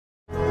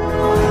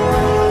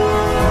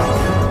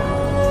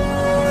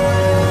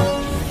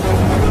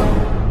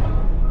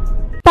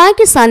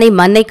பாகிஸ்தானை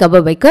மண்ணை கவ்வ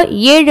வைக்க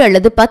 7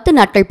 அல்லது 10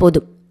 நாட்கள்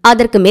போதும்,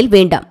 அதற்கு மேல்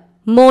வேண்டாம்.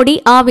 மோடி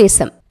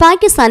ஆவேசம்.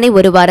 பாகிஸ்தானை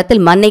ஒரு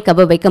வாரத்தில் மண்ணை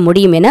கவ்வ வைக்க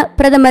முடியும் என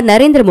பிரதமர்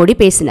நரேந்திர மோடி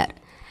பேசினார்.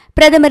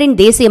 பிரதமரின்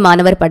தேசிய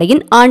மாணவர்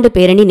படையின் ஆண்டு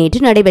பேரணி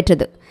நேற்று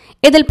நடைபெற்றது.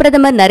 இதில்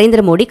பிரதமர்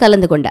நரேந்திர மோடி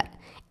கலந்து கொண்டார்.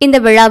 இந்த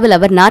விழாவில்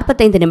அவர்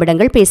 45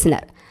 நிமிடங்கள்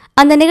பேசினார்.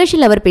 அந்த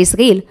நிகழ்ச்சியில் அவர்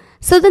பேசுகையில்,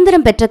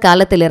 சுதந்திரம் பெற்ற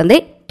காலத்திலிருந்தே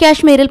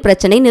காஷ்மீரில்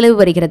பிரச்சினை நிலவு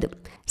வருகிறது.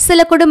 சில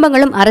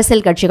குடும்பங்களும்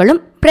அரசியல்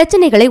கட்சிகளும்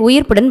பிரச்சினைகளை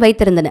உயிர்ப்புடன்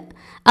வைத்திருந்தன.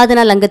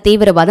 அதனால் அங்கு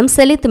தீவிரவாதம்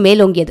செழித்து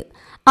மேலோங்கியது.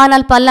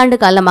 ஆனால் பல்லாண்டு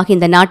காலமாக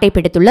இந்த நாட்டை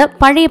பிடித்துள்ள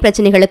பழைய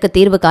பிரச்சினைகளுக்கு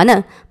தீர்வு காண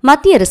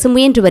மத்திய அரசு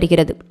முயன்று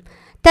வருகிறது.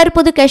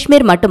 தற்போது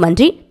காஷ்மீர்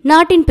மட்டுமன்றி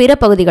நாட்டின் பிற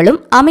பகுதிகளும்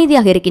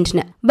அமைதியாக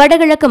இருக்கின்றன.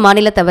 வடகிழக்கு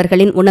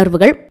மாநிலத்தவர்களின்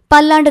உணர்வுகள்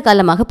பல்லாண்டு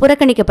காலமாக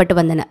புறக்கணிக்கப்பட்டு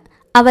வந்தன.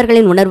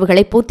 அவர்களின்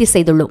உணர்வுகளை பூர்த்தி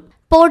செய்துள்ளோம்.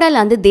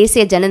 போடாலாந்து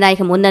தேசிய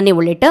ஜனநாயக முன்னணி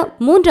உள்ளிட்ட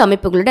 3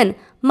 அமைப்புகளுடன்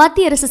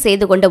மத்திய அரசு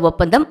செய்து கொண்ட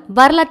ஒப்பந்தம்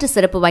வரலாற்று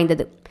சிறப்பு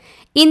வாய்ந்தது.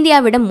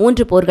 இந்தியாவிடம்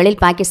 3 போர்களில்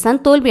பாகிஸ்தான்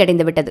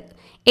தோல்வியடைந்துவிட்டது.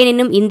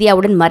 எனினும்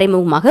இந்தியாவுடன்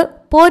மறைமுகமாக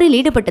போரில்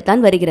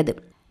ஈடுபட்டுத்தான் வருகிறது.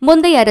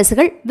 முந்தைய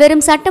அரசுகள்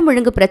வெறும் சட்டம்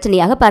ஒழுங்கு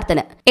பிரச்சனையாக பார்த்தன.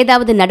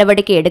 ஏதாவது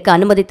நடவடிக்கை எடுக்க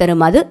அனுமதி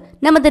தருமாறு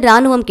நமது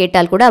ராணுவம்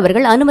கேட்டால் கூட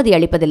அவர்கள் அனுமதி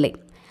அளிப்பதில்லை.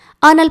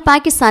 ஆனால்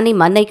பாகிஸ்தானை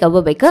மண்ணை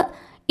கவ்வ வைக்க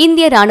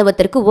இந்திய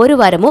ராணுவத்திற்கு 1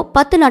 வாரமோ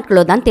 10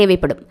 நாட்களோ தான்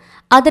தேவைப்படும்.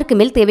 அதற்கு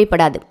மேல்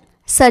தேவைப்படாது.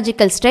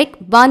 சர்ஜிக்கல் ஸ்ட்ரைக்,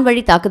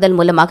 வான்வழி தாக்குதல்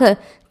மூலமாக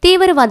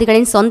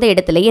தீவிரவாதிகளின் சொந்த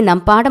இடத்திலேயே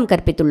நாம் பாடம்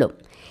கற்பித்துள்ளோம்.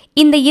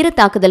 இந்த 2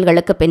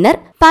 தாக்குதல்களுக்கு பின்னர்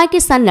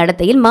பாகிஸ்தான்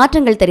நடத்தையில்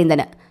மாற்றங்கள்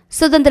தெரிந்தன.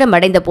 சுதந்திரம்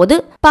அடைந்த போது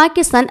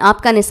பாகிஸ்தான்,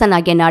 ஆப்கானிஸ்தான்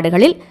ஆகிய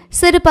நாடுகளில்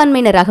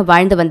சிறுபான்மையினராக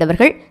வாழ்ந்து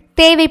வந்தவர்கள்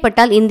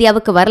தேவைப்பட்டால்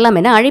இந்தியாவுக்கு வரலாம்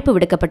என அழைப்பு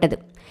விடுக்கப்பட்டது.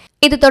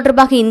 இது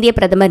தொடர்பாக இந்திய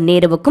பிரதமர்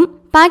நேருவுக்கும்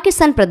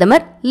பாகிஸ்தான்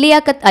பிரதமர்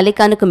லியாகத்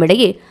அலிகானுக்கும்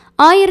இடையே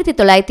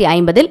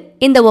 1950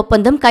 இந்த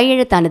ஒப்பந்தம்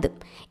கையெழுத்தானது.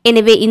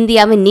 எனவே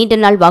இந்தியாவின் நீண்ட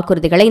நாள்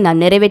வாக்குறுதிகளை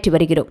நாம் நிறைவேற்றி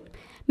வருகிறோம்.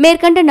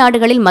 மேற்கண்ட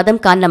நாடுகளில்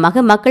மதம்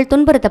காரணமாக மக்கள்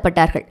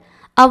துன்புறுத்தப்பட்டார்கள்.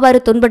 அவ்வாறு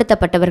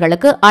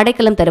துன்புறுத்தப்பட்டவர்களுக்கு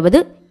அடைக்கலம் தருவது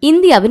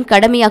இந்தியாவின்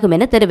கடமையாகும்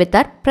என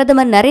தெரிவித்தார்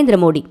பிரதமர் நரேந்திர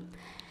மோடி.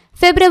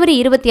 பிப்ரவரி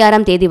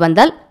 26ஆம் தேதி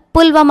வந்தால்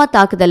புல்வாமா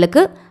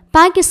தாக்குதலுக்கு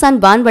பாகிஸ்தான்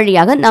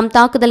வான்வழியாக நாம்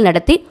தாக்குதல்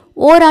நடத்தி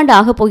ஓராண்டு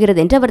ஆகப் போகிறது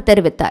என்று அவர்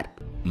தெரிவித்தார்.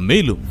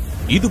 மேலும்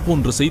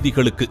இதுபோன்ற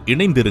செய்திகளுக்கு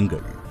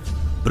இணைந்திருங்கள்.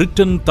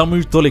 பிரிட்டன்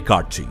தமிழ்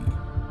தொலைக்காட்சி.